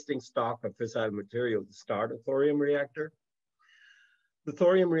existing stock of fissile material to start a thorium reactor. The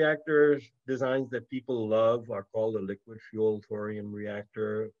thorium reactor designs that people love are called a liquid fuel thorium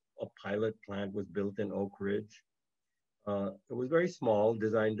reactor. A pilot plant was built in Oak Ridge. It was very small,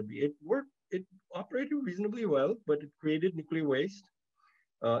 designed to be, it operated reasonably well, but it created nuclear waste.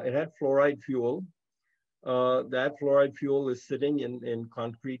 It had fluoride fuel. That fluoride fuel is sitting in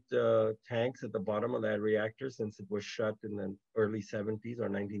concrete tanks at the bottom of that reactor since it was shut in the early 70s or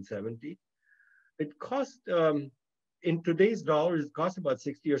 1970. It cost, in today's dollars, it cost about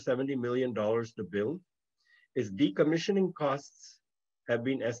 $60 or $70 million to build. Its decommissioning costs have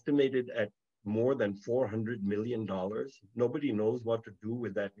been estimated at more than $400 million. Nobody knows what to do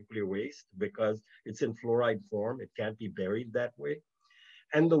with that nuclear waste because it's in fluoride form. It can't be buried that way.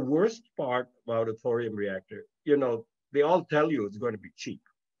 And the worst part about a thorium reactor, they all tell you it's going to be cheap.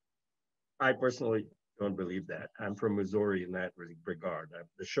 I personally don't believe that. I'm from Missouri in that regard. I'm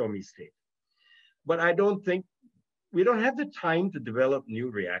the show me state. But I don't think, we don't have the time to develop new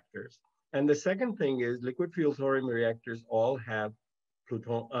reactors. And the second thing is liquid fuel thorium reactors all have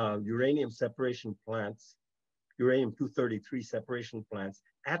uranium separation plants, uranium-233 separation plants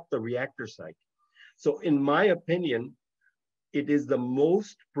at the reactor site. So in my opinion, It is the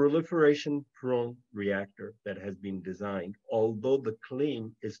most proliferation-prone reactor that has been designed, although the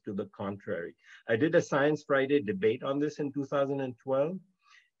claim is to the contrary. I did a Science Friday debate on this in 2012,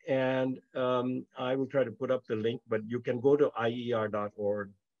 and I will try to put up the link, but you can go to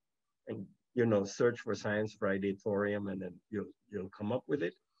IER.org and search for Science Friday thorium, and then you'll come up with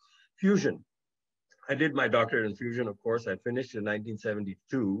it. Fusion. I did my doctorate in fusion, of course. I finished in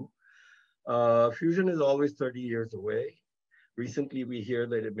 1972. Fusion is always 30 years away. Recently, we hear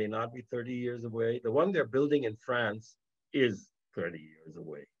that it may not be 30 years away. The one they're building in France is 30 years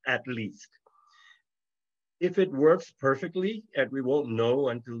away, at least. If it works perfectly, and we won't know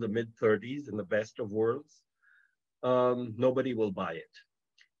until the mid-30s in the best of worlds, nobody will buy it.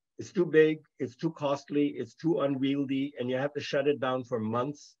 It's too big, it's too costly, it's too unwieldy, and you have to shut it down for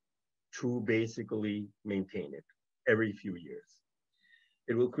months to basically maintain it every few years.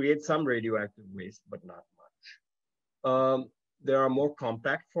 It will create some radioactive waste, but not much. There are more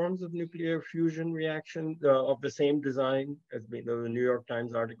compact forms of nuclear fusion reaction of the same design as the New York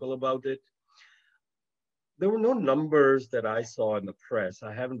Times article about it. There were no numbers that I saw in the press.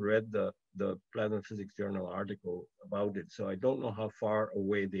 I haven't read the Plasma Physics Journal article about it, so I don't know how far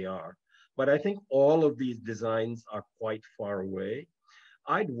away they are. But I think all of these designs are quite far away.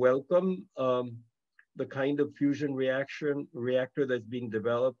 I'd welcome the kind of fusion reactor that's being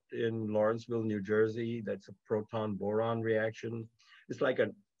developed in Lawrenceville, New Jersey. That's a proton-boron reaction. It's like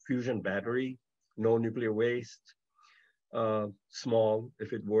a fusion battery, no nuclear waste, small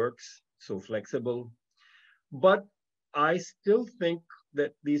if it works, so flexible. But I still think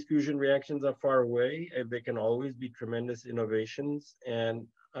that these fusion reactions are far away, and they can always be tremendous innovations. And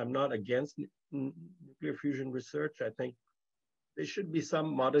I'm not against nuclear fusion research. I think there should be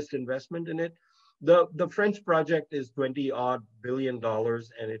some modest investment in it. The French project is $20-odd billion,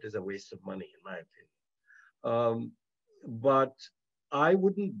 and it is a waste of money, in my opinion. But I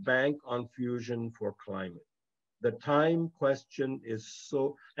wouldn't bank on fusion for climate. The time question is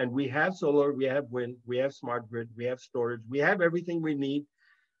so, and we have solar, we have wind, we have smart grid, we have storage, we have everything we need.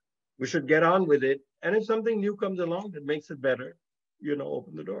 We should get on with it. And if something new comes along that makes it better,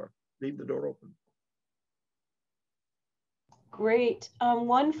 open the door, leave the door open. Great.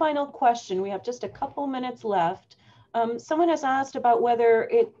 One final question. We have just a couple minutes left. Someone has asked about whether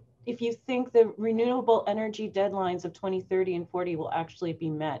if you think the renewable energy deadlines of 2030 and 40 will actually be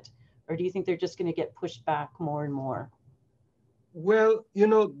met, or do you think they're just going to get pushed back more and more? Well,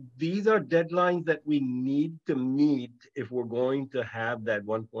 these are deadlines that we need to meet if we're going to have that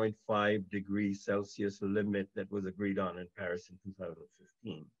 1.5 degrees Celsius limit that was agreed on in Paris in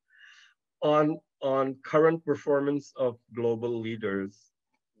 2015. On current performance of global leaders,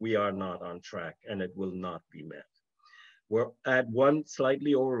 we are not on track, and it will not be met. We're at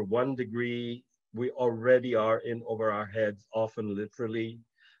slightly over 1 degree. We already are in over our heads, often literally.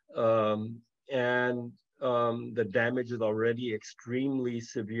 The damage is already extremely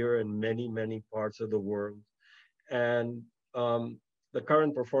severe in many, many parts of the world. And the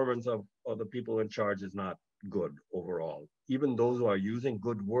current performance of the people in charge is not good overall. Even those who are using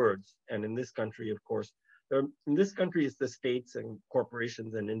good words, and in this country, of course, in this country, it's the states and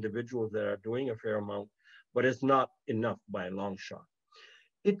corporations and individuals that are doing a fair amount, but it's not enough by a long shot.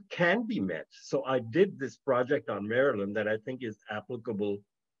 It can be met. So I did this project on Maryland that I think is applicable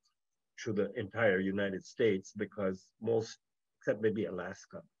to the entire United States, because most, except maybe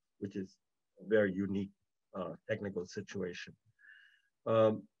Alaska, which is a very unique technical situation.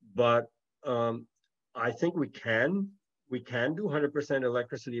 But I think we can do 100%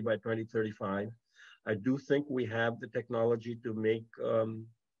 electricity by 2035. I do think we have the technology to make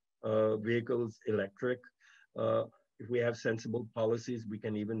vehicles electric. If we have sensible policies, we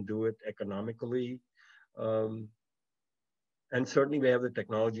can even do it economically. And certainly we have the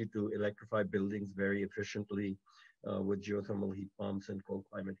technology to electrify buildings very efficiently with geothermal heat pumps and cold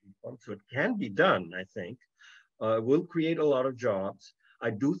climate heat pumps. So it can be done, I think. It will create a lot of jobs. I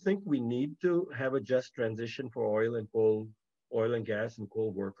do think we need to have a just transition for oil and gas and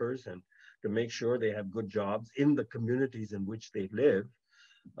coal workers, and to make sure they have good jobs in the communities in which they live.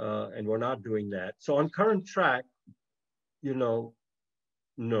 And we're not doing that. So on current track, no.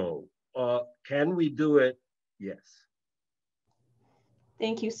 Can we do it? Yes.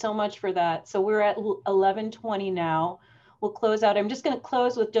 Thank you so much for that. So we're at 11:20 now. We'll close out. I'm just going to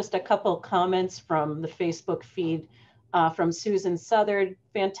close with just a couple comments from the Facebook feed. From Susan Southard,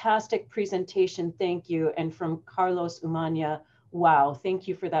 fantastic presentation, thank you. And from Carlos Umania, wow, thank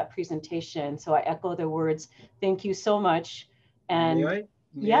you for that presentation. So I echo the words, thank you so much. And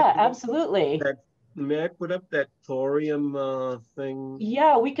yeah, absolutely. May I put up that thorium thing?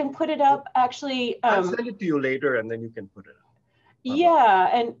 Yeah, we can put it up. Actually, I'll send it to you later, and then you can put it up. Yeah,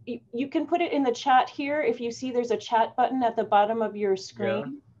 and you can put it in the chat here. If you see there's a chat button at the bottom of your Yeah,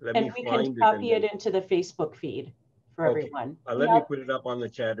 screen, let and me we can find it and copy it then, into the Facebook feed for okay. everyone. Let me Yep, put it up on the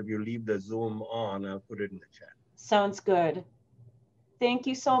chat. If you leave the Zoom on, I'll put it in the chat. sounds good. Thank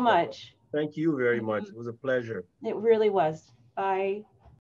you so much. Thank you very much. It was a pleasure. It really was. Bye.